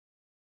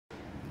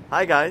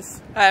Hi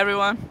guys. Hi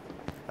everyone.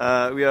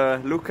 We are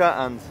Luca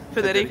and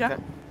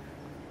Federica.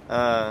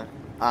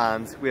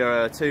 And we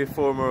are two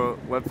former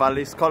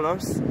WebValley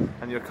scholars,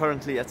 and you're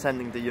currently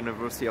attending the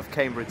University of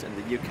Cambridge in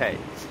the UK,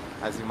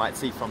 as you might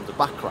see from the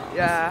background.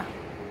 Yeah,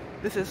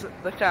 this is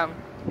the camp.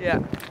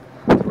 Yeah.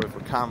 We're for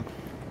camp.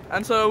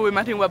 And so we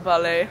met in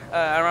WebValley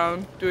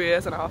around 2.5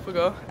 years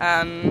ago,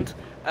 and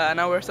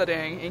now we're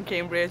studying in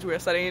Cambridge. We're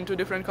studying in two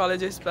different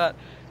colleges, but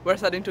we're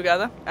studying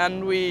together,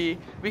 and we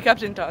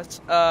kept in touch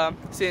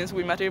since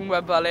we met in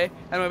WebValley,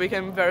 and we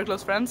became very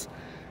close friends.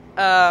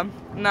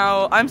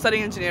 Now I'm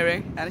studying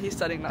engineering, and he's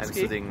studying I'm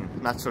studying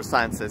natural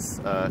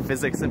sciences,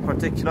 physics in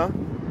particular.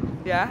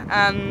 Yeah,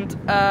 and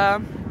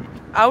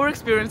our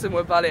experience in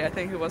WebValley, I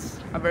think it was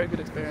a very good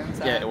experience.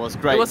 Yeah, it was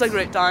great. It was a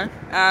great time,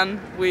 and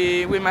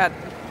we met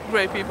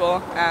great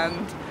people,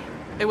 and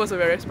it was a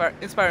very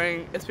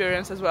inspiring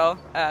experience as well,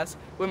 as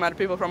we met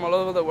people from all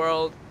over the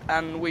world,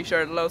 and we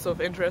shared lots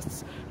of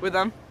interests with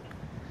them.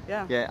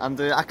 Yeah. Yeah, and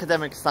the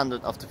academic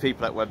standard of the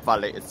people at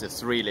WebValley is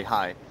just really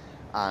high,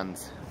 and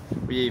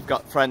we've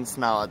got friends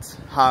now at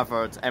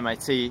Harvard,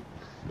 MIT,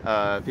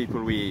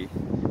 people we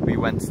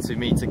went to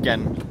meet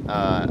again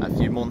a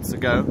few months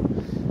ago,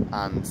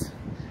 and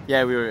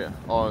yeah, we were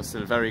all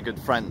still very good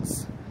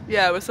friends.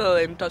 Yeah, we're still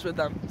in touch with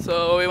them.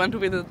 So we went to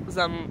visit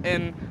them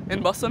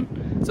in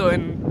Boston, so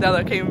in the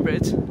other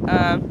Cambridge,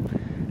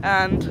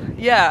 and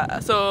yeah,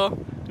 so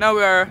now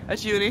we are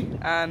at uni,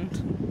 and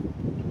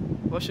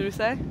what should we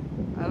say?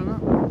 I don't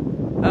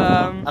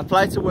know.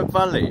 Apply to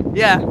WebValley.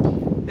 Yeah,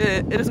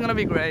 it is gonna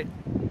be great.